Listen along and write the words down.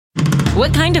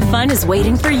What kind of fun is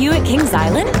waiting for you at Kings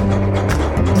Island?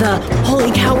 The holy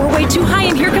cow, we're way too high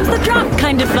and here comes the drop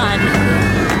kind of fun.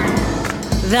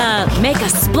 The make a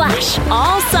splash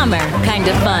all summer kind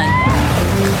of fun.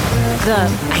 The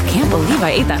I can't believe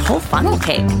I ate that whole funnel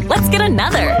cake. Let's get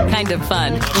another kind of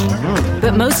fun.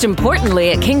 But most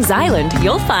importantly, at Kings Island,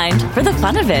 you'll find for the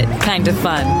fun of it kind of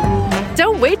fun.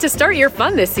 Don't wait to start your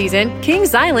fun this season.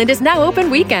 Kings Island is now open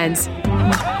weekends.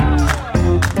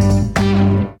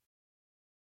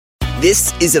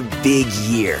 This is a big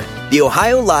year. The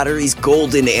Ohio Lottery's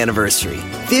golden anniversary.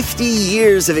 50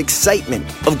 years of excitement,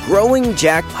 of growing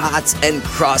jackpots and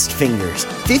crossed fingers.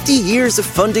 50 years of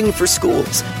funding for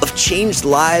schools, of changed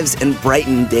lives and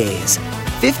brightened days.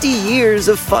 50 years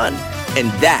of fun,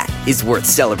 and that is worth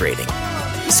celebrating.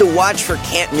 So watch for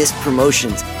can't-miss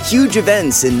promotions, huge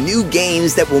events, and new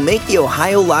games that will make the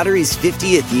Ohio Lottery's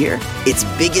 50th year its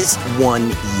biggest one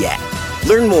yet.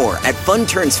 Learn more at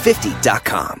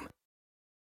funturns50.com.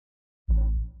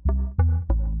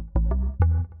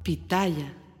 Pitaya.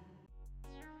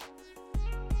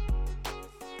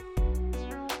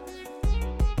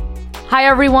 Hi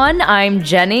everyone, I'm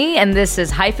Jenny, and this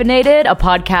is Hyphenated, a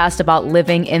podcast about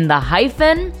living in the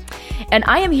hyphen. And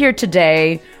I am here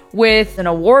today with an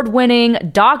award-winning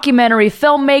documentary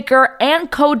filmmaker and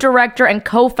co-director and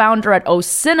co-founder at O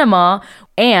Cinema,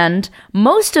 and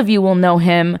most of you will know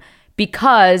him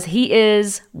because he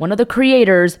is one of the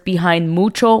creators behind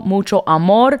Mucho, Mucho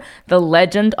Amor, The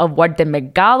Legend of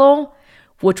Guartemegalo,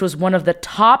 which was one of the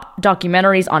top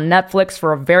documentaries on Netflix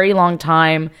for a very long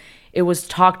time. It was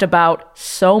talked about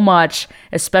so much,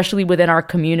 especially within our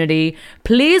community.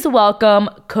 Please welcome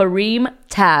Kareem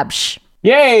Tabsch.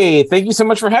 Yay! Thank you so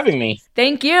much for having me.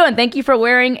 Thank you, and thank you for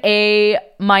wearing a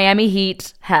Miami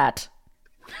Heat hat.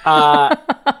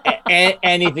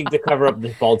 Anything to cover up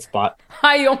this bald spot.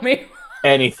 Hi, Yomi.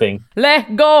 Anything.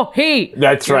 Let go Heat.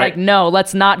 That's You're right. Like, no,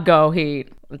 let's not go Heat.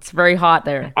 It's very hot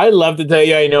there. I'd love to tell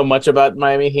you I know much about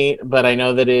Miami Heat, but I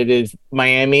know that it is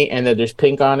Miami and that there's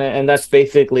pink on it, and that's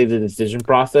basically the decision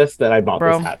process that I bought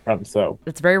this hat from. So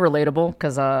it's very relatable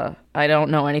because I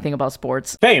don't know anything about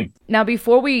sports. Same. Now,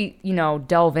 before we,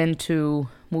 delve into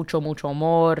Mucho, Mucho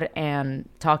Amor and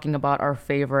talking about our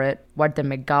favorite,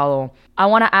 Guartemegalo, I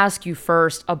want to ask you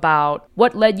first about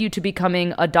what led you to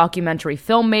becoming a documentary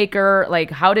filmmaker. Like,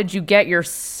 how did you get your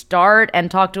start? And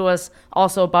talk to us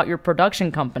also about your production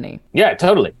company. Yeah,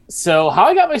 totally. So how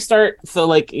I got my start,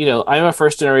 I'm a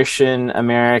first-generation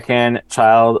American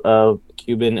child of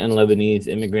Cuban and Lebanese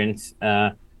immigrants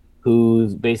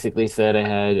who basically said I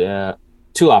had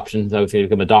two options. I was going to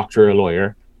become a doctor or a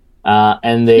lawyer.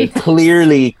 And they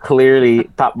clearly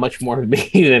thought much more of me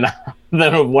than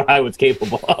of what I was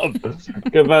capable of.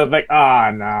 Because I was like,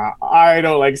 no, I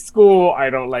don't like school. I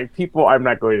don't like people. I'm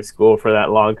not going to school for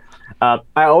that long. I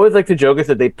always like to joke is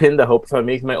that they pinned the hopes on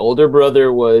me. My older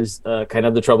brother was kind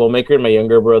of the troublemaker, and my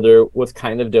younger brother was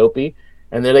kind of dopey.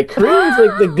 And they're like, Kareem's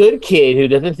like the good kid who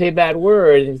doesn't say bad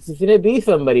words. He's going to be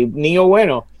somebody. Niño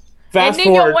bueno. Fast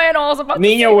forward,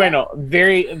 Niño bueno.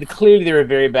 Very clearly, they were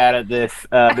very bad at this.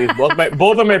 Because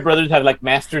both of my brothers have like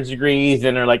master's degrees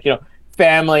and are like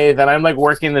families, and I'm like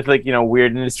working this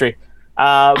weird industry.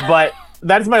 But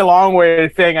that's my long way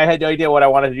of saying I had no idea what I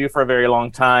wanted to do for a very long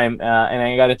time, and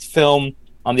I got into film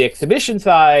on the exhibition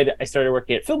side. I started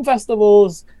working at film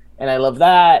festivals, and I love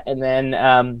that. And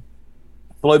then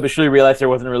slowly but surely realized there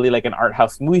wasn't really like an art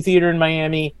house movie theater in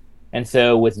Miami. And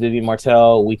so with Vivian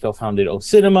Martel, we co-founded O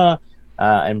Cinema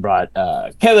and brought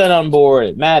Kevin on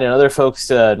board, Matt and other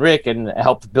folks, Rick, and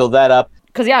helped build that up.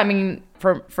 Because,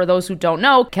 for those who don't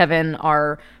know, Kevin,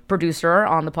 our producer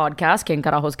on the podcast, King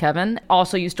Carajos Kevin,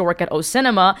 also used to work at O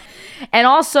Cinema. And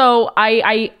also,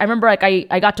 I remember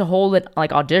I got to hold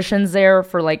auditions there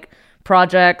for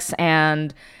projects,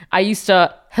 and I used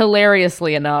to,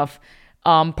 hilariously enough,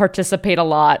 participate a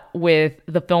lot with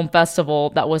the film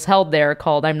festival that was held there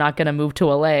called I'm Not Gonna Move to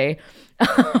LA,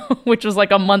 which was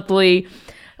like a monthly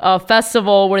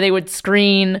festival where they would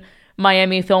screen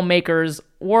Miami filmmakers'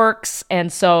 works.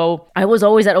 And so I was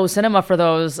always at O Cinema for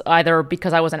those, either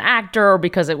because I was an actor or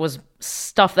because it was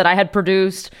stuff that I had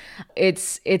produced.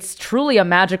 It's truly a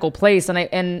magical place,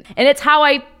 and it's how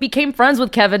I became friends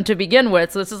with Kevin to begin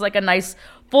with. So this is like a nice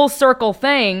full circle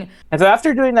thing. And so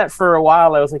after doing that for a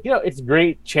while, I was like, it's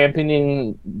great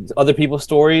championing other people's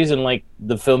stories and like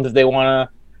the films that they want to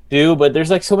do, but there's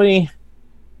so many,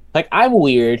 I'm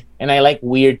weird and I like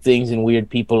weird things and weird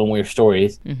people and weird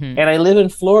stories. Mm-hmm. And I live in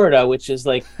Florida, which is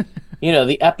the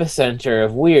epicenter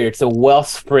of weird. It's a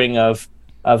wellspring of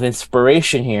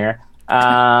inspiration here.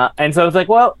 And so I was like,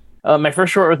 my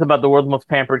first short was about the world's most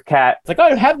pampered cat. It's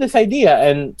I have this idea,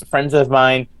 and friends of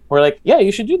mine were like, yeah,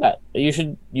 you should do that.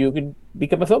 You could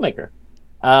become a filmmaker.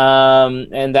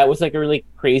 And that was like a really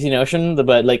crazy notion,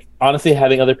 but like honestly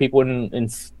having other people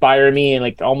inspire me and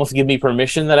like almost give me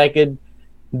permission that I could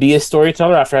be a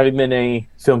storyteller after having been a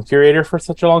film curator for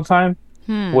such a long time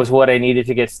was what I needed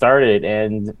to get started.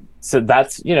 And so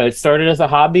that's, it started as a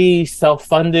hobby,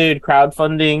 self-funded,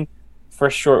 crowdfunding.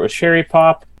 First short was Cherry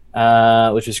Pop,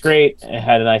 which was great. It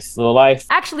had a nice little life.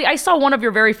 Actually, I saw one of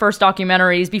your very first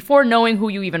documentaries before knowing who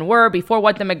you even were, before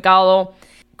What the Megalo.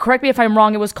 Correct me if I'm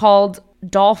wrong, it was called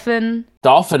Dolphin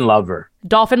Lover.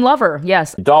 Dolphin Lover,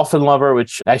 yes. Dolphin Lover,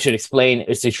 which I should explain,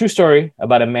 it's a true story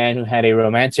about a man who had a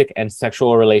romantic and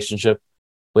sexual relationship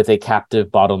with a captive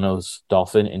bottlenose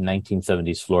dolphin in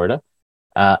 1970s Florida.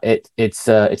 It's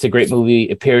a great movie.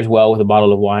 It pairs well with a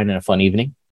bottle of wine and a fun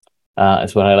evening.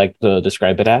 Is what I like to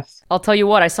describe it as. I'll tell you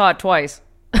what, I saw it twice.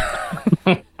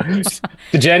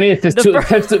 Jenny,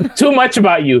 it's too much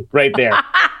about you right there.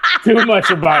 Too much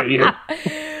about you.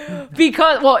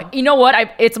 Because, well, you know what?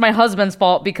 It's my husband's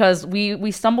fault because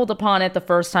we stumbled upon it the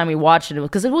first time we watched it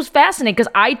because it was fascinating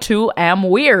because I, too, am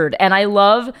weird. And I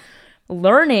love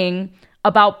learning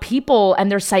about people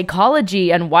and their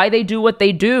psychology and why they do what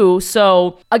they do.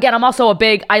 So, again, I'm also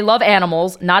I love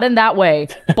animals, not in that way,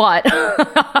 but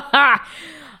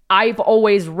I've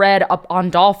always read up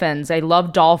on dolphins. I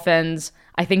love dolphins.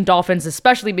 I think dolphins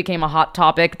especially became a hot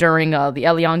topic during the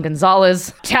Elian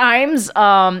Gonzalez times.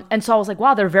 And so I was like,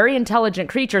 wow, they're very intelligent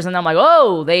creatures. And I'm like,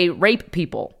 oh, they rape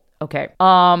people. Okay.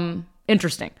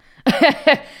 Interesting.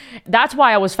 That's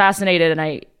why I was fascinated.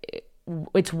 And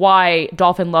it's why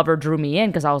Dolphin Lover drew me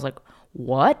in because I was like,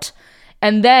 what?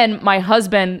 And then my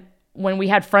husband, when we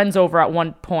had friends over at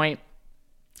one point,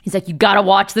 he's like, you gotta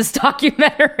watch this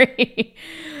documentary.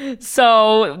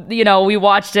 So, we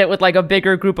watched it with like a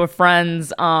bigger group of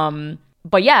friends.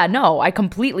 But yeah, no, I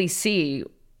completely see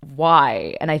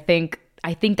why. And I think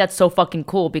that's so fucking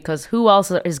cool because who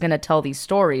else is gonna tell these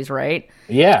stories, right?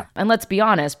 Yeah. And let's be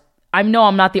honest, I'm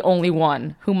not the only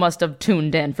one who must have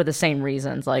tuned in for the same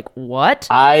reasons. Like, what?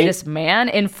 This man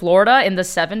in Florida in the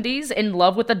 70s in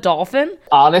love with a dolphin?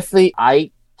 Honestly,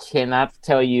 I cannot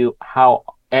tell you how,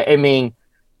 I mean,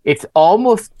 it's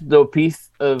almost the piece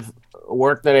of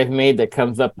work that I've made that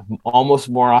comes up almost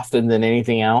more often than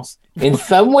anything else. In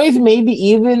some ways, maybe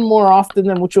even more often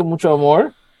than Mucho Mucho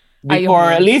Amor. Or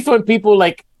at least when people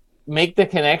like make the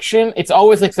connection, it's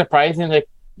always like surprising, like,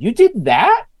 you did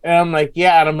that? And I'm like,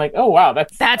 yeah. And I'm like, oh, wow,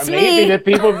 that's amazing me. that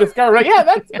people have discovered. Like, yeah,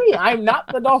 that's me. I'm not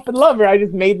the dolphin lover. I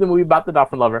just made the movie about the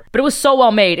dolphin lover. But it was so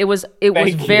well made. It was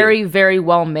very, very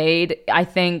well made. I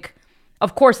think,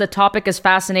 of course, the topic is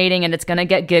fascinating and it's going to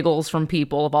get giggles from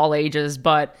people of all ages.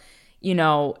 But,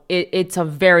 it's a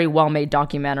very well made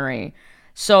documentary.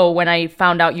 So when I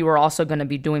found out you were also going to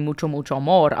be doing Mucho Mucho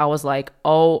Amor, I was like,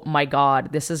 oh my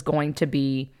God, this is going to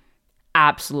be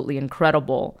absolutely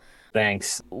incredible.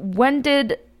 Thanks. When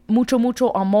did Mucho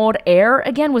Mucho Amor air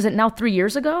again? Was it now 3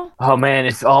 years ago? Oh man,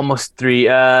 it's almost 3.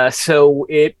 So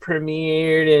it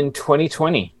premiered in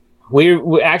 2020.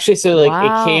 We actually, so like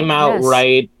wow, it came out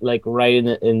right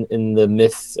in the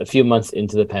midst, a few months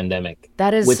into the pandemic.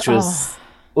 That is,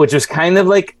 which was kind of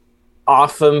like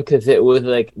awesome because it was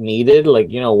like needed. Like,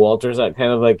 Walter's that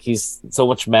kind of like, he's so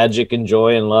much magic and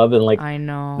joy and love, and like, I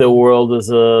know the world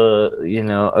is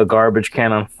a garbage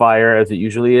can on fire as it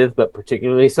usually is, but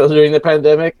particularly so during the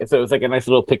pandemic. And so it was like a nice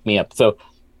little pick me up. So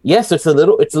yes, it's a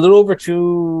little over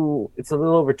 2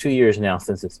 years now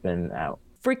since it's been out.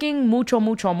 Freaking Mucho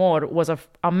Mucho Amor was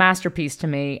a masterpiece to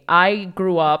me. I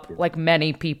grew up, like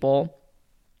many people,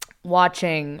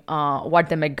 watching What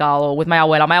the Megalo with my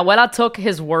abuela. My abuela took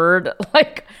his word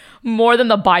like more than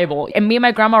the Bible. And me and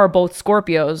my grandma are both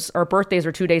Scorpios. Our birthdays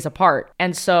are 2 days apart.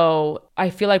 And so I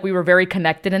feel like we were very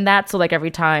connected in that. So like every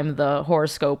time the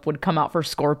horoscope would come out for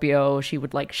Scorpio, she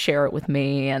would like share it with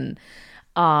me.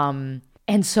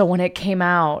 And so when it came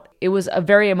out, it was a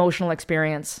very emotional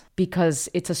experience because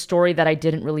it's a story that I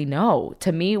didn't really know.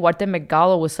 To me, What the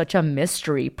Megalo was such a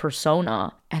mystery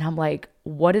persona. And I'm like,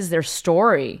 what is their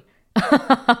story?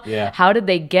 Yeah. How did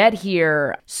they get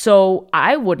here? So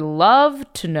I would love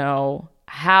to know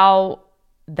how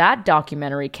that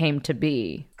documentary came to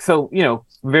be. So,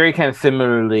 very kind of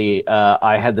similarly,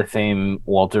 I had the same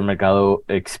Walter Megalo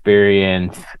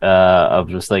experience of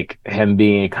just like him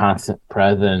being a constant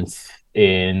presence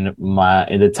in my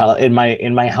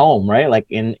home, right? Like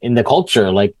in the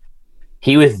culture, like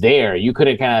he was there. You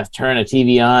couldn't kind of turn a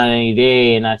TV on any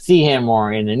day and not see him,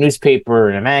 or in a newspaper or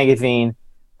in a magazine.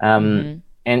 And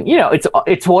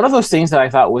it's one of those things that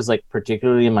I thought was like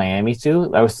particularly in Miami too.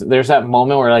 There's that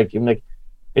moment where like I'm like,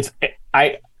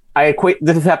 I equate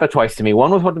this has happened twice to me.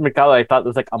 One was Walter Mercado. I thought it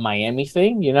was like a Miami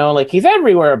thing, like he's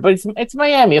everywhere, but it's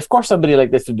Miami. Of course, somebody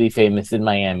like this would be famous in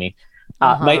Miami.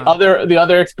 The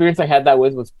other experience I had that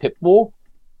with was Pitbull,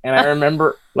 and I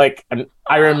remember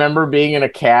being in a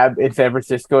cab in San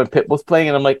Francisco and Pitbull's playing,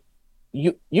 and I'm like,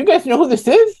 you guys know who this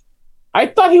is? I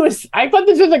thought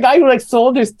this was a guy who like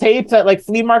sold his tapes at like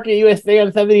Flea Market USA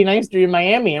on 79th Street in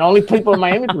Miami, and only people in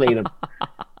Miami played him.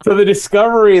 So the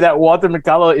discovery that Walter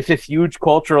Mercado is this huge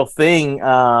cultural thing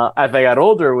as I got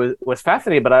older was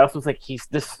fascinating. But I also was like,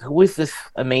 who is this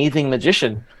amazing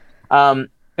magician? And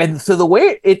so the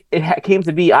way it came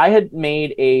to be, I had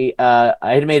made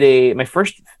my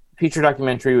first feature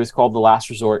documentary was called The Last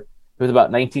Resort. It was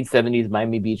about 1970s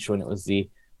Miami Beach when it was the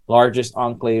largest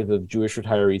enclave of Jewish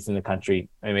retirees in the country.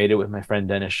 I made it with my friend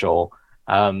Dennis Scholl.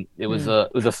 It was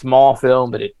a small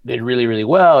film, but it did really, really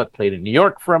well. It played in New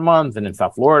York for a month and in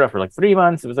South Florida for like 3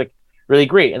 months. It was like really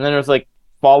great. And then there was like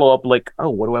follow up, like, oh,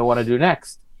 what do I want to do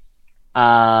next?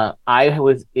 I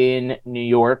was in New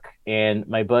York, and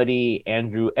my buddy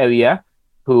Andrew Evia,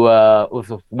 who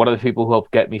was one of the people who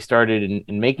helped get me started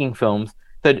in making films,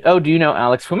 said, "Oh, do you know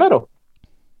Alex Fumetto?"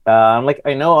 I'm like,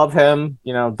 I know of him,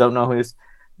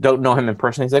 don't know him in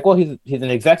person. He's like, well, he's an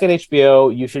exec at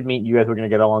HBO. You should meet. You guys were gonna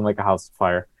get along like a house of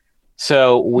fire.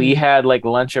 So we had like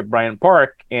lunch at Bryant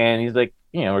Park, and he's like,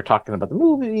 we're talking about the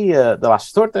movie, The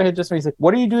Last Resort that I had just made. He's like,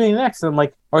 what are you doing next? And I'm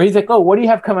like, or he's like, oh, what do you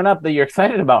have coming up that you're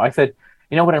excited about? I said,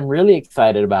 what I'm really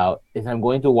excited about is I'm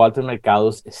going to Walter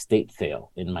Mercado's estate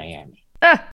sale in Miami.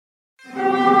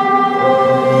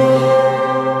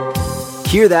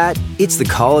 Hear that? It's the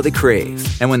call of the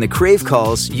Crave. And when the Crave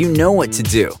calls, you know what to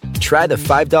do. Try the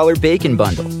 $5 Bacon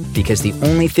Bundle, because the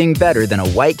only thing better than a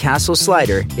White Castle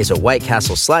slider is a White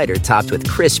Castle slider topped with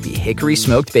crispy hickory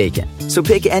smoked bacon. So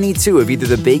pick any two of either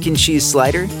the Bacon Cheese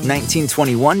Slider,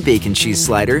 1921 Bacon Cheese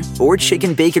Slider, or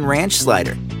Chicken Bacon Ranch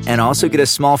Slider. And also get a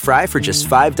small fry for just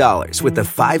 $5 with the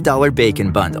 $5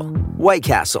 Bacon Bundle. White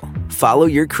Castle. Follow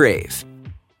your Crave.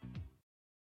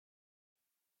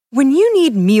 When you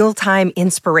need mealtime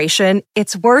inspiration,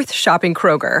 it's worth shopping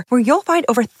Kroger, where you'll find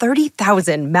over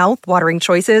 30,000 mouth-watering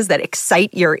choices that excite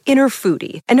your inner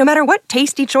foodie. And no matter what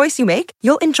tasty choice you make,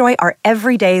 you'll enjoy our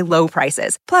everyday low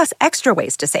prices, plus extra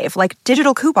ways to save, like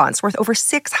digital coupons worth over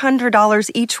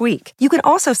 $600 each week. You can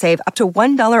also save up to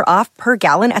 $1 off per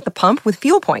gallon at the pump with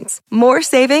fuel points. More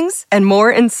savings and more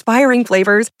inspiring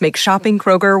flavors make shopping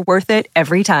Kroger worth it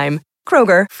every time.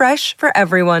 Kroger, fresh for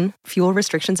everyone. Fuel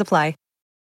restrictions apply.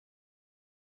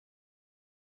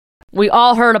 We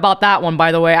all heard about that one,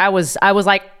 by the way. I was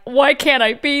like, why can't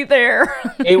I be there?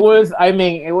 It was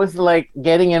like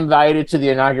getting invited to the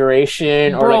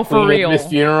inauguration or like Queen Elizabeth's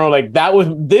funeral. Like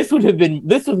this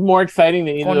was more exciting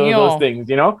than either of those things,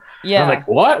 Yeah. I'm like,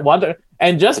 what?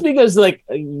 And just because like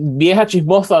vieja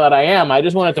chismosa that I am, I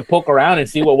just wanted to poke around and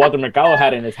see what Walter Mercado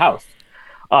had in his house.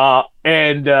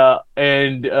 And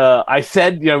I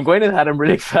said, I'm going to that. I'm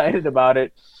really excited about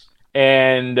it.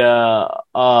 And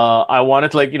I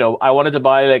wanted to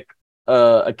buy like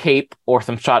a cape or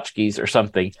some tchotchkes or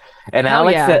something. And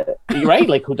Alex said, right?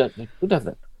 Like who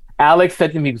doesn't? Alex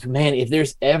said to me, man, if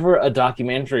there's ever a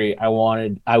documentary I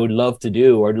would love to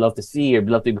do, or I'd love to see, or I'd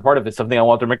love to be part of it, something on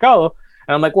Walter Mercado.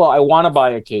 And I'm like, well, I want to buy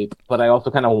a cape, but I also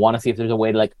kind of want to see if there's a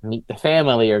way to like meet the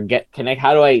family or connect.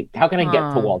 How can I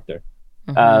get to Walter?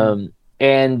 Mm-hmm.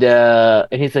 And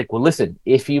he's like, well, listen,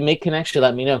 if you make connection,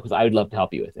 let me know, because I would love to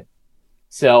help you with it.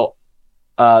 So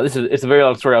it's a very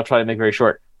long story. I'll try to make it very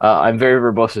short. I'm very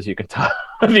verbose, as you can tell.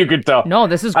 No,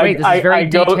 this is great. This is very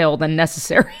detailed and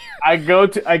necessary. I go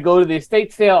to the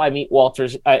estate sale. I meet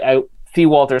Walter's. I see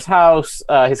Walter's house,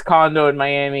 his condo in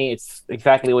Miami. It's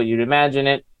exactly what you'd imagine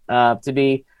it to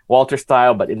be, Walter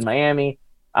style, but in Miami.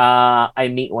 I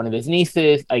meet one of his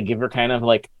nieces. I give her kind of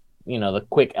like, the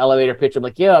quick elevator pitch. I'm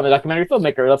like, yeah, I'm a documentary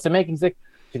filmmaker. I love to make. She's like,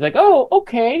 oh,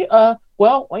 okay.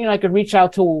 Well, I could reach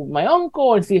out to my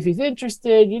uncle and see if he's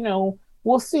interested.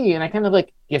 We'll see. And I kind of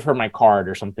like give her my card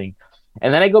or something.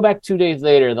 And then I go back 2 days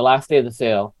later, the last day of the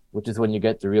sale, which is when you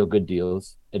get the real good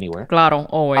deals anywhere. Claro,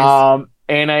 always.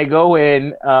 And I go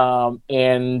in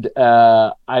and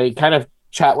I kind of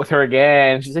chat with her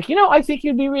again. She's like, I think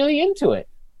you'd be really into it.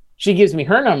 She gives me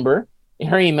her number,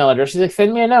 her email address. She's like,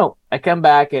 send me a note. I come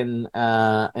back and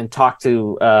talk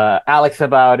to Alex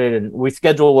about it, and we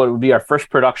schedule what would be our first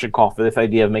production call for this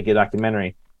idea of making a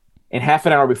documentary. And half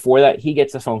an hour before that, he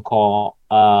gets a phone call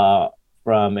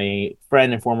from a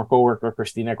friend and former coworker,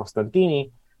 Christina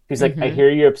Costantini. She's like, I hear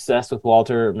you're obsessed with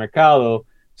Walter Mercado.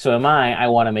 So am I. I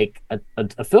want to make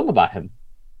a film about him.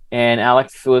 And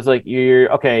Alex was like, you're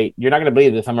not going to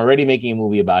believe this. I'm already making a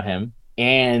movie about him.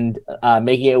 and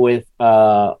making it with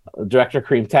director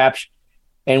Kareem Tapsh.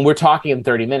 And we're talking in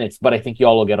 30 minutes, but I think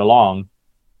y'all will get along.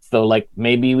 So like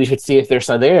maybe we should see if there's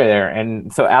a there.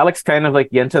 And so Alex kind of like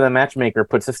Yenta the matchmaker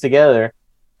puts us together,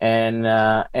 and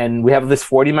we have this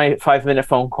 45-minute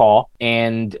phone call.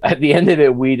 And at the end of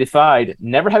it, we decide,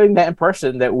 never having met in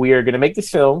person, that we are going to make this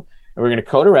film and we're going to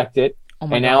co-direct it. Oh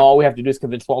my and God. now all we have to do is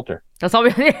convince Walter. That's all we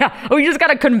just got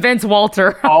to convince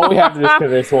Walter. All we have to do is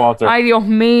convince Walter. Ay, Dios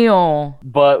mío.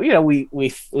 But, you know, we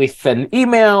send an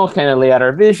email, kind of lay out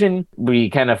our vision.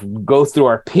 We kind of go through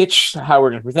our pitch, how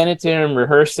we're going to present it to him,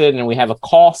 rehearse it, and we have a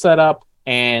call set up.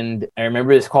 And I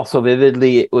remember this call so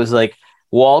vividly. It was like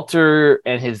Walter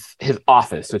and his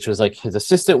office, which was like his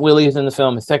assistant Willie is in the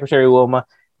film, his secretary Wilma,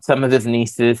 some of his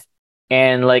nieces.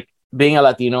 And like, being a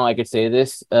Latino, I could say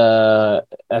this, as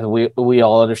we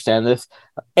all understand this.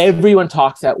 Everyone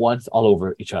talks at once all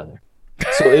over each other.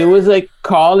 So it was like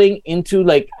calling into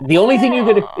like, the only thing you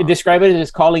could describe it as is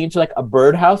calling into like a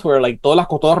birdhouse where like toda la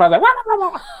cotorra,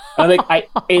 like,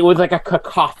 it was like a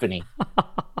cacophony.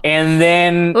 And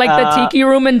then Like the tiki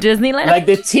room in Disneyland? Like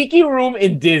the tiki room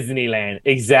in Disneyland.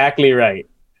 Exactly right.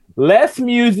 Less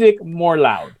music, more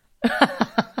loud.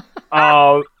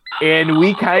 And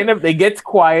we it gets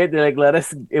quiet. They're like, let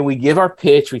us, and we give our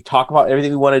pitch. We talk about everything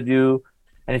we want to do.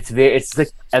 And it's like,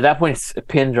 at that point, it's a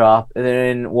pin drop. And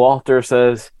then Walter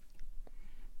says,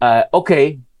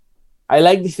 okay, I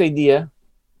like this idea,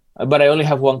 but I only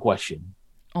have one question.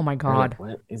 Oh my God.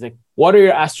 Like, he's like, what are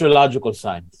your astrological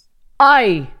signs?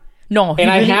 No. And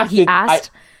I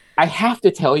have to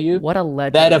tell you, what a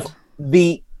legend. that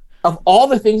of all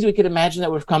the things we could imagine that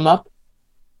would have come up,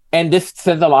 and this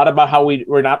says a lot about how we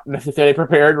were not necessarily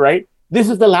prepared, right? This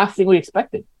is the last thing we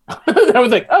expected. I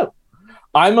was like, oh,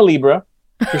 I'm a Libra.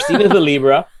 Christina's a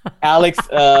Libra. Alex,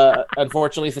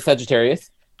 unfortunately, is a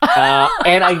Sagittarius.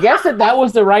 And I guess that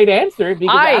was the right answer,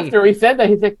 because after he said that,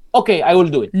 he's like, okay, I will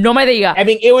do it. No me diga. I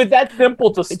mean, it was that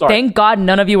simple to start. Thank God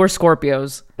none of you were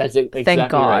Scorpios. That's it. Exactly.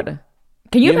 Thank God. Right.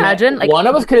 Can you imagine? Like, one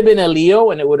of us could have been a Leo,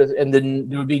 and then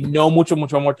there would be no mucho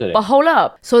more to it. But hold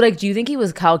up. So, like, do you think he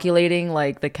was calculating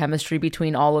like the chemistry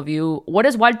between all of you? What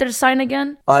is Walter's sign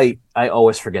again? I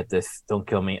always forget this. Don't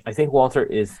kill me. I think Walter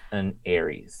is an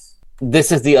Aries.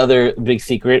 This is the other big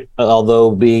secret.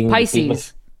 Although being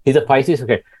Pisces, he's a Pisces.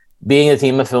 Okay, being a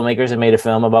team of filmmakers that made a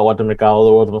film about Walter Mercado,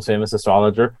 the world's most famous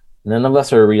astrologer. None of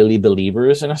us are really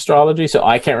believers in astrology, so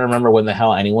I can't remember when the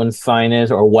hell anyone's sign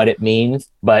is or what it means.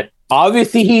 But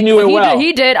obviously, he knew it well.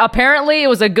 He did. Apparently, it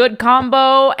was a good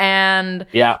combo. And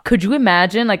yeah, could you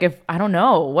imagine? Like, if I don't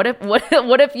know, what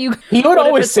if you? He would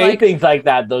always say things like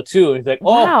that, though. Too. He's like,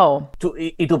 "Oh, wow.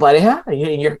 Y tu pareja,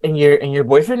 and your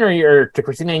boyfriend or to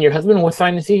Christina and your husband, what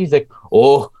sign is he?" He's like,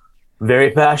 "Oh,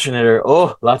 very passionate," or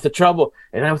 "Oh, lots of trouble."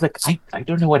 And I was like, I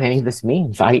don't know what any of this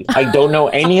means. I don't know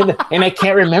any of it, and I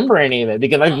can't remember any of it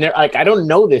because I don't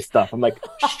know this stuff. I'm like,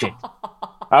 shit.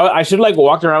 I should like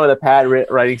walked around with a pad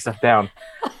writing stuff down.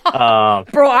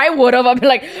 Bro, I would have. I'd be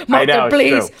like, Martha,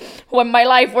 please. When my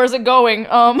life, where's it going?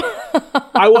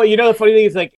 Well, you know, the funny thing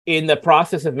is, like, in the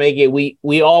process of making it,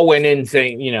 we all went in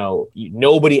saying, you know,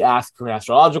 nobody asked for an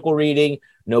astrological reading.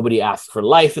 Nobody asked for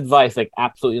life advice. Like,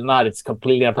 absolutely not. It's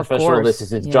completely unprofessional. This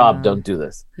is his job. Don't do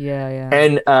this. Yeah.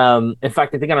 And in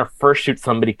fact, I think on our first shoot,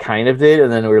 somebody kind of did.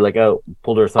 And then we were like, oh,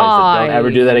 pulled her aside. Said, don't ever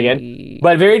do that again.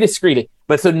 But very discreetly.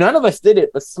 But so none of us did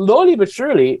it. But slowly but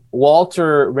surely,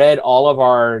 Walter read all of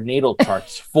our natal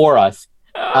charts for us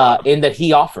in that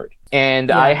he offered. And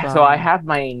so I have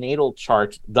my natal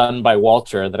chart done by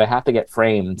Walter that I have to get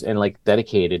framed and like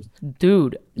dedicated.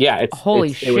 Dude. Yeah. It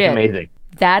was amazing.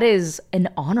 That is an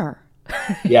honor.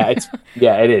 It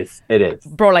is. It is.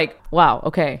 Bro, like, wow,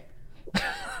 okay.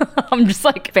 I'm just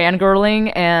like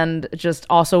fangirling and just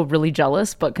also really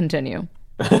jealous, but continue.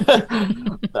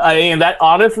 I mean, that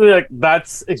honestly, like,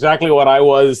 that's exactly what I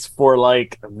was for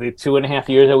like the 2.5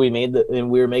 years that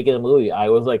we were making the movie. I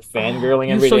was like fangirling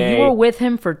every day. So you were with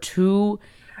him for 2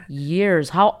 years.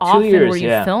 How often were you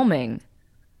filming?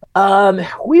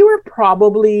 We were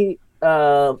probably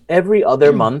every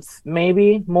other month,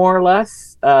 maybe, more or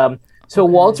less. So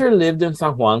Walter lived in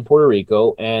San Juan, Puerto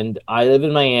Rico, and I live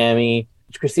in Miami.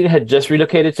 Christina had just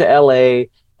relocated to LA.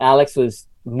 Alex was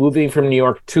moving from New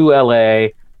York to LA.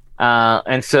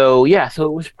 And so it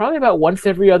was probably about once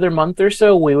every other month or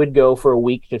so we would go for a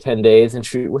week to 10 days and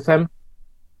shoot with him.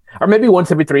 Or maybe once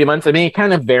every 3 months. I mean, it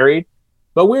kind of varied,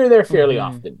 but we were there fairly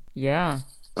often. Yeah.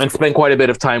 And spent quite a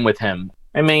bit of time with him.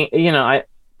 I mean, you know,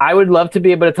 I would love to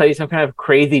be able to tell you some kind of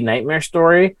crazy nightmare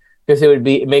story because it would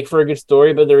make for a good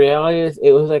story. But the reality is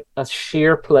it was like a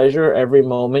sheer pleasure every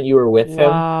moment you were with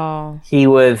him. Wow. He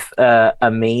was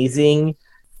amazing,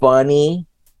 funny,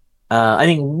 I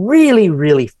think really,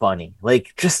 really funny.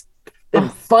 Like just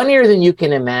funnier than you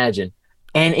can imagine.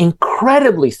 And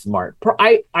incredibly smart.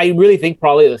 I really think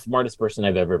probably the smartest person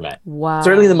I've ever met. Wow.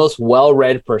 Certainly the most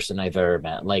well-read person I've ever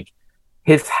met. Like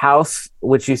his house,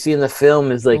 which you see in the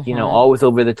film, is like, always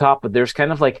over the top, but there's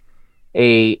kind of like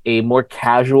a more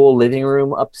casual living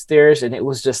room upstairs, and it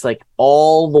was just like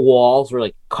all the walls were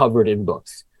like covered in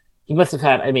books. He must have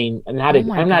had, I'm not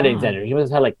exaggerating. He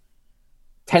must have had like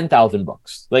 10,000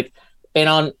 books. Like, and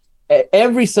on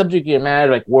every subject you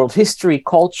imagine, like world history,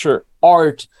 culture,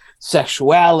 art,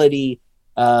 sexuality,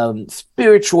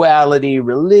 spirituality,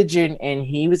 religion, and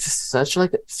he was just such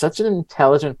an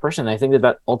intelligent person. I think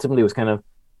that ultimately was kind of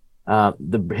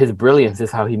his brilliance is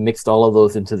how he mixed all of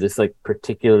those into this like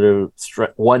particular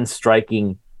one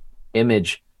striking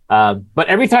image. But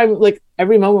every time, like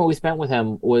every moment we spent with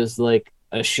him was like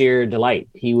a sheer delight.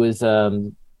 He was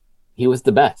the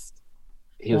best.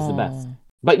 He was the best.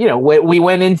 But we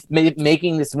went in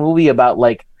making this movie about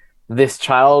like this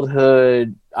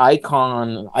childhood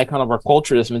icon of our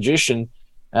culture, this magician,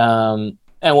 and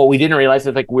what we didn't realize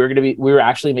is like we were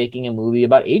actually making a movie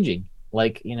about aging.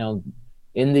 Like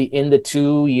in the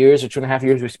 2 years or 2.5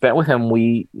 years we spent with him,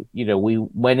 we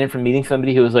went in from meeting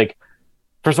somebody who was like,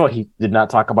 first of all, he did not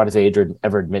talk about his age or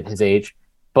ever admit his age,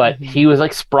 but he was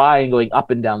like spry and going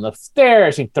up and down the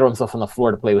stairs. He'd throw himself on the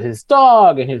floor to play with his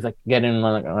dog, and he was like getting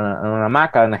on a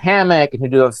hamaca in a hammock, and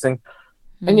he'd do those things.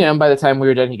 And by the time we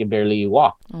were done, he could barely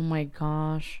walk. Oh my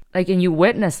gosh! Like, and you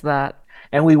witnessed that.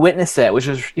 And we witnessed that, which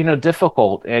was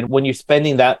difficult. And when you're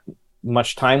spending that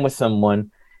much time with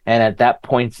someone, and at that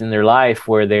point in their life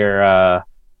where they're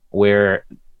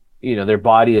their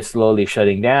body is slowly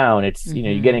shutting down, it's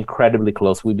you get incredibly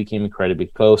close. We became incredibly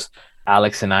close.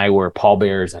 Alex and I were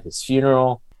pallbearers at his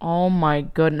funeral. Oh my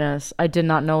goodness! I did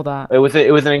not know that. It was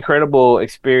an incredible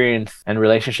experience and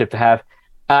relationship to have.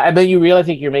 And then you realize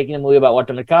like you're making a movie about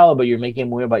Walter Mercado, but you're making a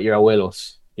movie about your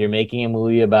abuelos. You're making a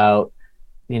movie about,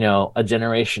 a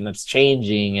generation that's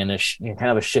changing and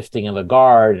kind of a shifting of a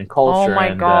guard and culture. Oh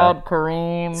my God,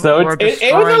 Kareem. So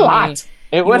it was a lot.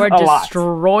 It was a lot. You are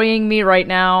destroying me right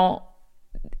now.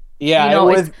 Yeah, it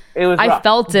was I rough,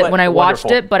 felt it when I watched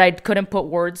wonderful. it, but I couldn't put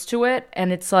words to it.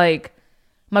 And it's like,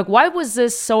 why was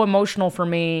this so emotional for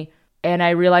me? And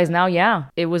I realize now,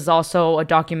 it was also a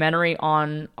documentary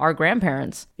on our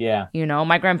grandparents. Yeah.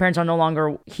 My grandparents are no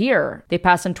longer here. They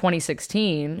passed in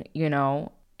 2016,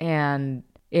 and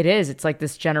it's like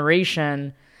this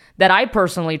generation that I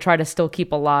personally try to still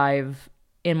keep alive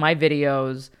in my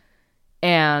videos.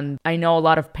 And I know a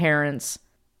lot of parents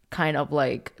kind of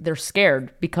like, they're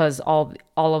scared because all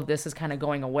of this is kind of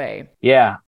going away.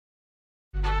 Yeah.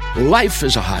 Life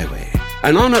is a highway,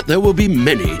 and on it there will be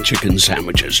many chicken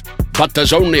sandwiches. But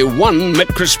there's only one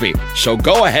McCrispy. So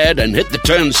go ahead and hit the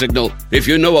turn signal if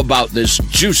you know about this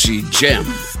juicy gem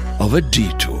of a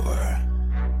detour.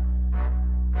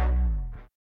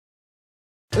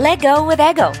 Let go with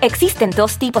Eggo. Existen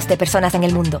dos tipos de personas en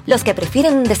el mundo. Los que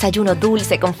prefieren un desayuno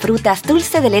dulce con frutas,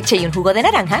 dulce de leche y un jugo de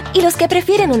naranja. Y los que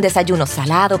prefieren un desayuno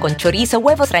salado con chorizo,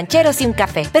 huevos rancheros y un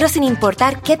café. Pero sin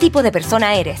importar qué tipo de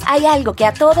persona eres, hay algo que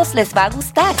a todos les va a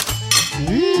gustar.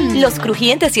 Los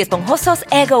crujientes y esponjosos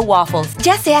Eggo Waffles.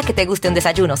 Ya sea que te guste un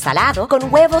desayuno salado,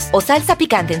 con huevos o salsa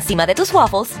picante encima de tus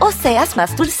waffles, o seas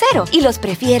más dulcero y los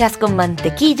prefieras con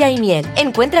mantequilla y miel.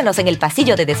 Encuéntranos en el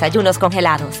pasillo de desayunos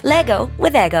congelados. Let go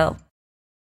with Eggo.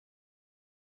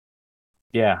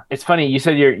 Yeah, it's funny. You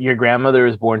said your grandmother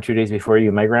was born 2 days before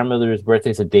you. My grandmother's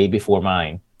birthday is a day before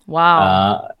mine.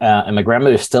 Wow. And my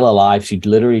grandmother's still alive. She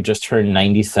literally just turned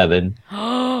 97.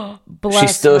 Bless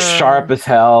she's still her. Sharp as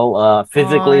hell.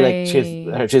 Physically,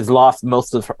 like she's lost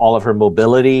all of her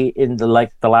mobility in the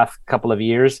last couple of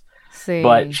years. See.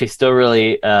 But she's still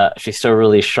really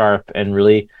sharp and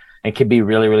can be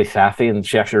really, really sassy. And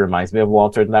she actually reminds me of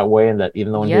Walter in that way. And that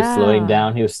even though when he was slowing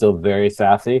down, he was still very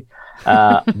sassy.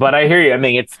 But I hear you. I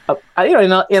mean, it's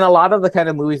in a lot of the kind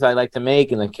of movies I like to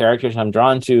make and the characters I'm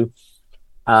drawn to,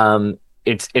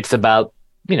 it's about.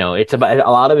 It's about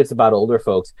a lot of it's about older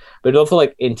folks, but it's also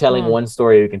like in telling one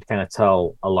story, you can kind of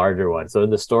tell a larger one. So in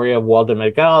the story of Walter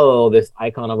Mercado, this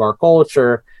icon of our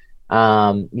culture,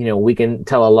 we can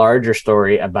tell a larger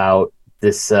story about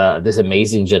this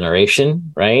amazing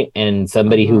generation, right? And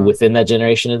somebody who within that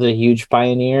generation is a huge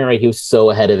pioneer, right? He was so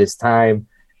ahead of his time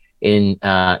in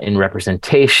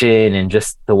representation and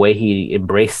just the way he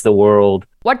embraced the world.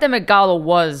 Walter Mercado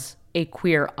was a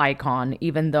queer icon,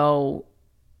 even though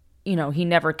he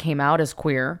never came out as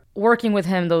queer. Working with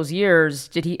him those years,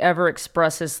 did he ever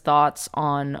express his thoughts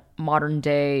on modern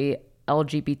day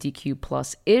LGBTQ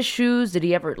plus issues? Did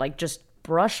he ever just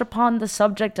brush upon the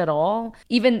subject at all,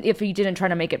 even if he didn't try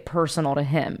to make it personal to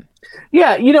him?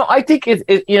 Yeah, I think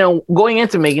going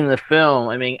into making the film,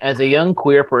 I mean, as a young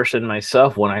queer person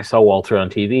myself, when I saw Walter on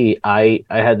TV, I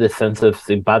had this sense of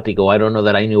simpatico. I don't know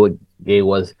that I knew what gay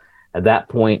was at that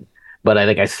point, but I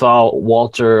think I saw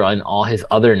Walter on all his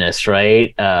otherness,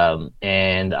 right?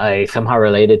 And I somehow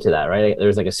related to that, right?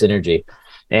 There's like a synergy.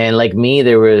 And like me,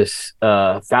 there was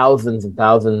thousands and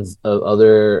thousands of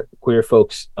other queer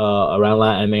folks around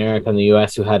Latin America and the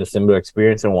U.S. who had a similar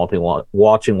experience in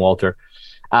watching Walter.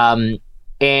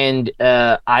 And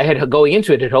I had, going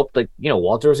into it, had hoped that,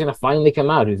 Walter was going to finally come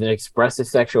out. He was going to express his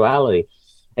sexuality.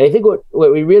 And I think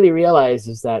what we really realized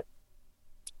is that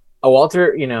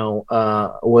Walter,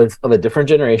 was of a different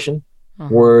generation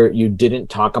where you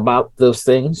didn't talk about those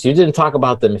things. You didn't talk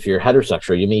about them if you're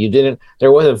heterosexual.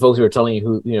 There wasn't folks who were telling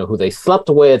you who they slept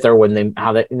with or there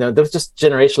was just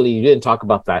generationally, you didn't talk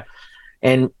about that.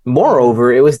 And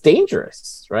moreover, it was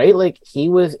dangerous, right? Like, he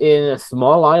was in a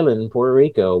small island in Puerto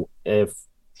Rico. If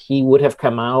he would have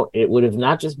come out, it would have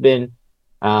not just been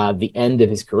the end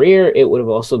of his career, it would have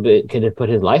also could have put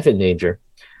his life in danger.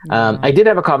 I did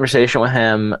have a conversation with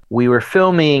him. We were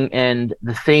filming, and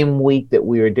the same week that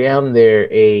we were down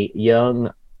there, a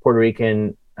young Puerto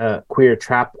Rican queer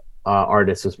trap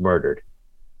artist was murdered,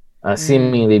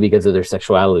 seemingly because of their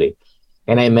sexuality.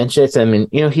 And I mentioned it to him, and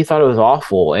he thought it was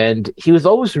awful. And he was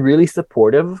always really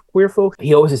supportive of queer folks.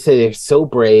 He always said they're so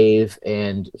brave,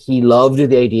 and he loved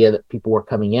the idea that people were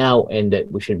coming out and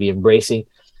that we should be embracing.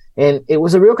 And it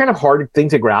was a real kind of hard thing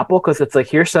to grapple, because it's like,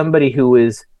 here's somebody who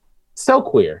is so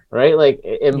queer, right? Like,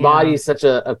 embodies such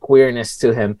a queerness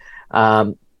to him,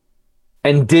 and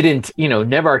didn't,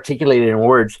 never articulated in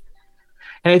words.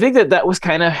 And I think that was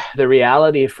kind of the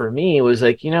reality for me, was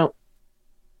like,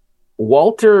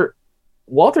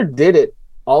 Walter did it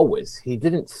always. He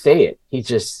didn't say it. He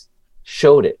just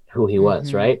showed it, who he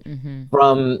was, right? Mm-hmm.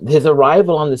 From his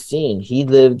arrival on the scene, he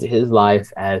lived his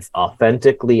life as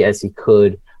authentically as he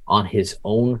could on his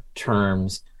own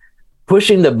terms,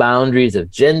 pushing the boundaries of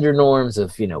gender norms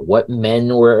of, what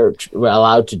men were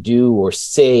allowed to do or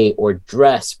say or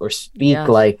dress or speak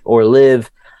like or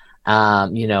live.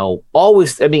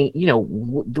 Always, I mean,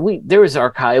 there was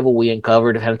archival we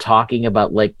uncovered of him talking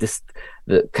about like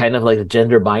the kind of like the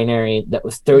gender binary that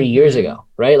was 30 years ago,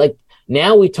 right? Like,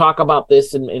 now we talk about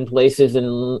this in places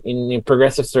in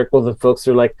progressive circles, and folks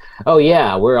are like, oh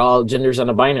yeah, we're all genders on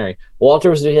a binary. Walter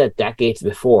was doing that decades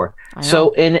before.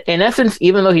 So in essence,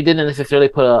 even though he didn't necessarily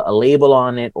put a label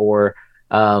on it or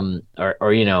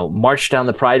march down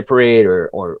the pride parade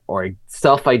or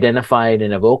self-identified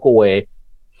in a vocal way,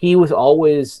 he was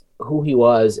always who he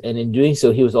was, and in doing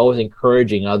so, he was always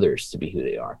encouraging others to be who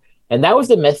they are. And that was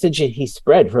the message that he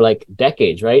spread for like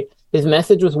decades, right? His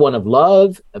message was one of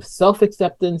love, of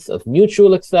self-acceptance, of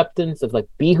mutual acceptance, of like,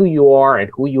 be who you are, and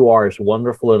who you are is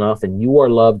wonderful enough, and you are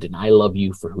loved, and I love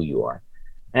you for who you are.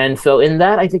 And so in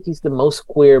that, I think he's the most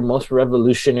queer, most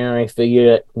revolutionary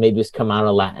figure that maybe has come out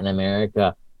of Latin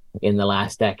America in the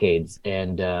last decades.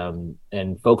 And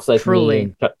folks like me,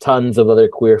 and tons of other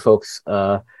queer folks in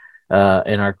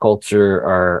our culture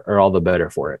are all the better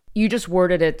for it. You just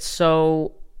worded it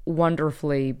so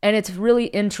wonderfully. And it's really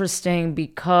interesting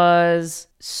because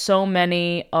so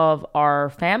many of our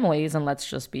families, and let's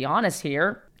just be honest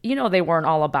here, they weren't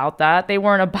all about that. They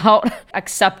weren't about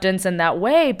acceptance in that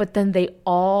way, but then they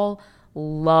all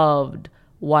loved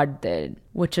Wad did,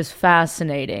 which is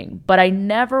fascinating. But I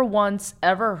never once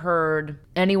ever heard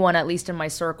anyone, at least in my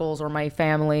circles or my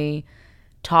family,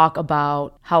 talk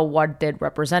about how Wad did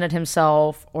represented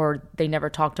himself, or they never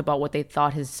talked about what they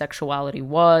thought his sexuality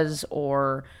was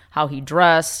or how he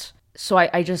dressed. So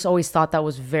I just always thought that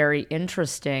was very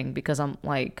interesting, because I'm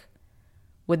like,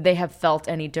 would they have felt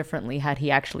any differently had he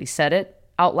actually said it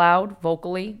out loud,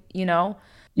 vocally,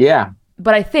 Yeah.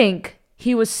 But I think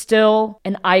he was still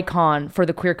an icon for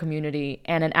the queer community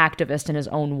and an activist in his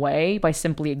own way by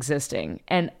simply existing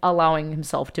and allowing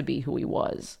himself to be who he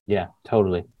was. Yeah,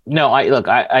 totally. No,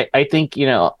 I think,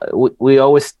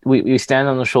 we stand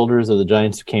on the shoulders of the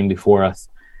giants who came before us,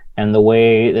 and the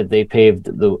way that they paved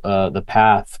the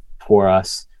path for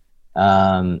us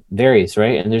varies,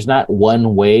 right? And there's not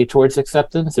one way towards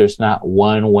acceptance. There's not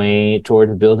one way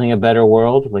towards building a better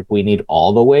world. Like, we need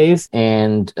all the ways.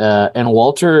 And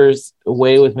Walter's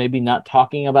way was maybe not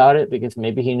talking about it, because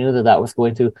maybe he knew that was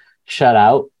going to shut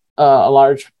out a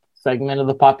large segment of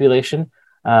the population,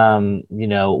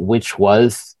 which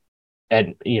was,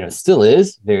 and still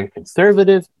is, very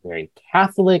conservative, very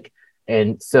Catholic.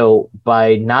 And so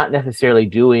by not necessarily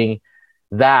doing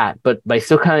that, but by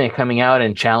still kind of coming out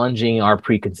and challenging our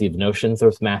preconceived notions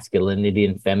of masculinity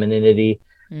and femininity,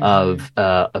 of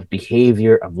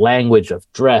behavior, of language, of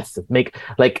dress, of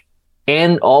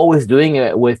and always doing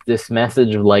it with this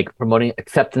message of like promoting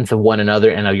acceptance of one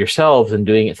another and of yourselves, and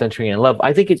doing it centering in love.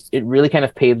 I think it really kind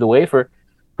of paved the way for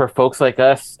folks like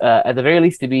us, at the very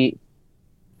least, to be,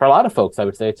 for a lot of folks, I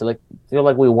would say, to like feel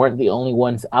like we weren't the only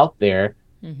ones out there.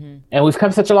 And we've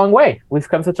come such a long way. We've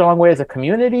come such a long way as a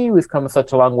community. We've come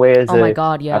such a long way as a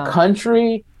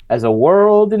country, as a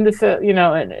world, in this,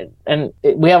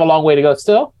 we have a long way to go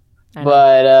still.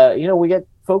 But we get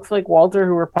folks like Walter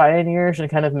who are pioneers and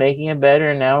kind of making it better.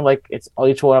 And now, like, it's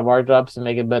each one of our jobs to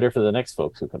make it better for the next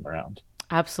folks who come around.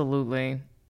 Absolutely.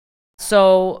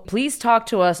 So please talk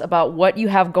to us about what you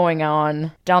have going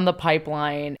on down the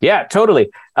pipeline. Yeah, totally.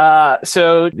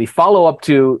 So the follow-up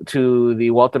to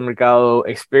the Walter Mercado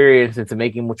experience into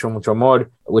Making Mucho Mucho Amor,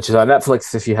 which is on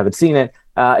Netflix if you haven't seen it,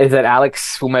 is that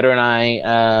Alex Fumero and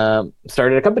I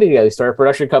started a company together. We started a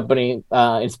production company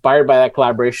inspired by that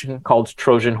collaboration called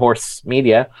Trojan Horse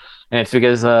Media. And it's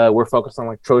because we're focused on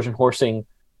like Trojan horsing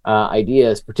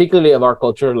ideas, particularly of our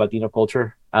culture, Latino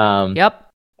culture. Yep.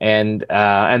 And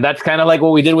that's kind of like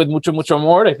what we did with Mucho Mucho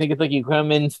Amor. I think it's like you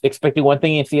come in expecting one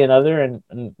thing and see another, and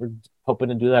we're hoping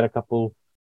to do that a couple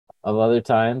of other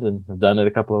times, and have done it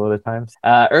a couple of other times.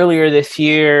 Earlier this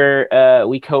year,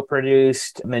 we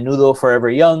co-produced Menudo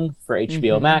Forever Young for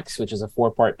HBO Max, which is a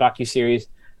 4-part docuseries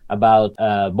about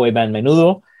boy band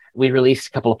Menudo. We released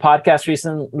a couple of podcasts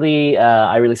recently.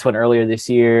 I released one earlier this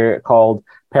year called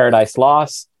Paradise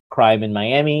Lost: Crime in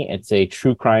Miami. It's a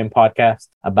true crime podcast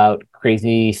about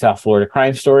crazy South Florida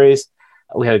crime stories.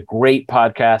 We had a great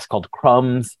podcast called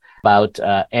Crumbs about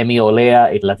Emi Olea,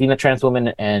 a Latina trans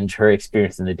woman, and her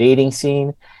experience in the dating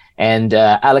scene. And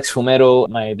Alex Fumero,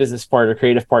 my business partner,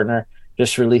 creative partner,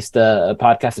 just released a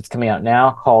podcast that's coming out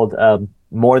now called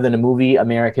More Than a Movie,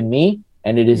 American Me.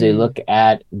 And it is a look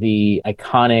at the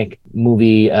iconic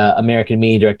movie American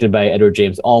Me, directed by Edward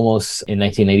James Olmos in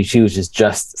 1982, which is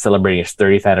just celebrating its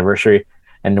 30th anniversary,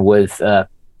 and was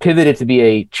pivoted to be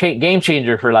a game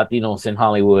changer for Latinos in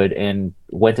Hollywood, and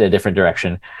went to a different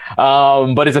direction.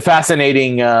 But it's a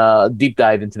fascinating deep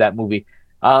dive into that movie.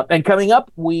 And coming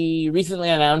up, we recently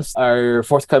announced our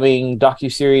forthcoming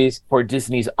docuseries for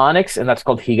Disney's Onyx, and that's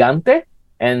called Gigante.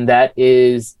 And that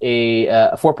is a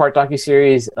 4-part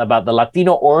docuseries about the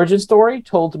Latino origin story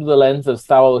told through the lens of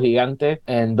Sábado Gigante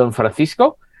and Don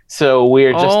Francisco. So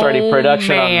we're just starting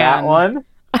production on that one.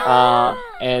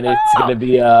 And it's gonna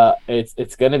be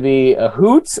it's gonna be a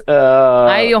hoot.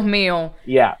 Ay, Dios mío.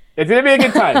 Yeah, it's gonna be a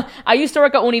good time. I used to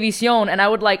work at Univision, and I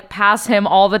would like pass him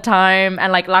all the time,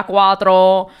 and like La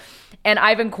Cuatro, and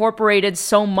I've incorporated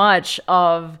so much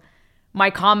of my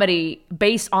comedy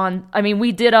based on, I mean,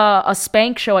 we did a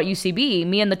Spank show at UCB,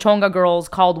 me and the Chonga girls,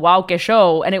 called Wow Que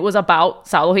Show, and it was about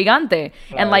Sábado Gigante.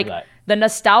 And like the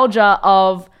nostalgia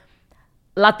of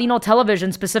Latino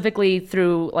television, specifically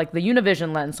through like the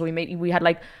Univision lens. So we had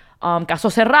like Caso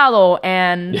Cerrado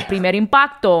and Primer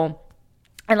Impacto.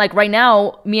 And like right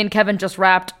now, me and Kevin just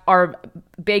wrapped our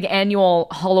big annual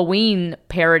Halloween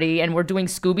parody, and we're doing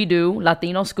Scooby-Doo,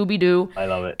 Latino Scooby-Doo. I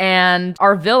love it. And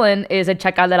our villain is a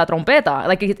Chacal de la Trompeta.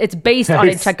 Like it's based on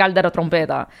a Chacal de la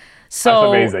Trompeta.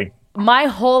 So that's amazing. My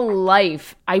whole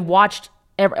life, I watched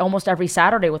almost every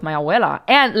Saturday with my abuela.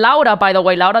 And Laura, by the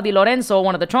way, Laura Di Lorenzo,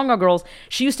 one of the Chonga girls,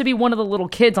 she used to be one of the little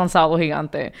kids on Sábado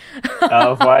Gigante.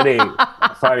 Oh, funny.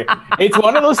 Funny. It's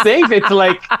one of those things. It's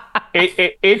like,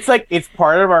 it's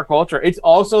part of our culture. It's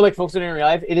also, like, folks didn't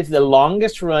realize, it is the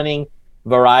longest running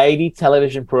variety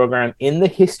television program in the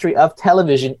history of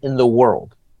television in the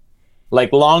world.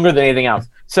 Like, longer than anything else.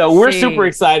 So we're super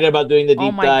excited about doing the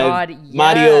deep dive. God, yes.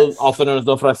 Mario, also known as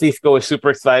Don Francisco, is super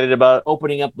excited about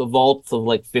opening up the vaults of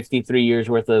like 53 years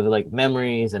worth of like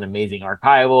memories and amazing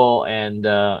archival, and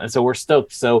so we're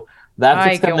stoked. So that's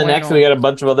what's coming next. We got a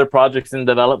bunch of other projects in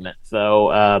development.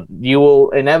 So you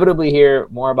will inevitably hear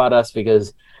more about us,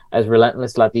 because as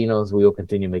Relentless Latinos, we will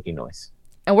continue making noise.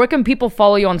 And where can people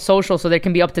follow you on social so they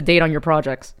can be up to date on your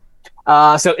projects?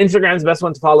 So Instagram's the best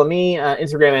one to follow me.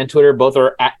 Instagram and Twitter both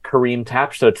are at Kareem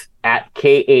Tabsch. So it's at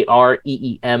KareemTabsch.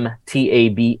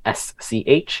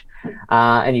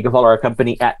 And you can follow our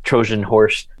company at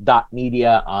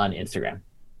TrojanHorse.media on Instagram.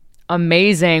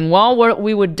 Amazing. Well,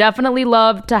 we would definitely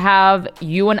love to have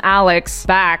you and Alex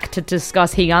back to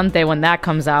discuss Gigante when that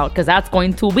comes out, because that's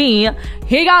going to be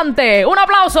Gigante. Un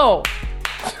aplauso.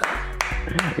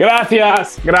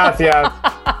 Gracias.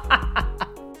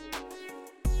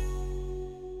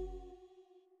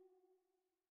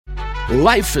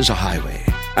 Life is a highway,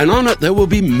 and on it there will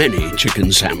be many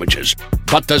chicken sandwiches.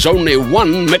 But there's only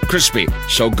one McCrispy.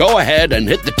 So go ahead and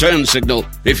hit the turn signal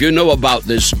if you know about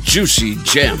this juicy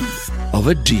gem of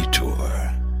a detour.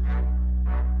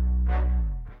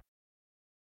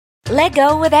 Let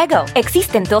go with Ego.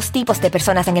 Existen dos tipos de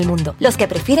personas en el mundo. Los que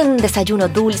prefieren un desayuno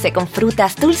dulce con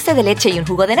frutas, dulce de leche y un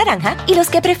jugo de naranja. Y los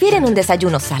que prefieren un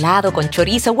desayuno salado con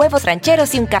chorizo, huevos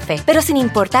rancheros y un café. Pero sin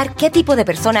importar qué tipo de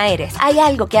persona eres, hay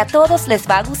algo que a todos les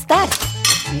va a gustar.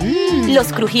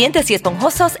 Los crujientes y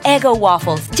esponjosos Eggo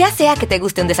Waffles. Ya sea que te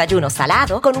guste un desayuno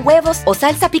salado, con huevos o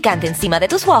salsa picante encima de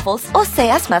tus waffles, o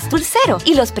seas más dulcero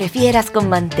y los prefieras con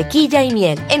mantequilla y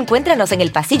miel. Encuéntranos en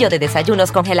el pasillo de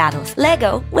desayunos congelados. Let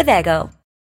go with Eggo.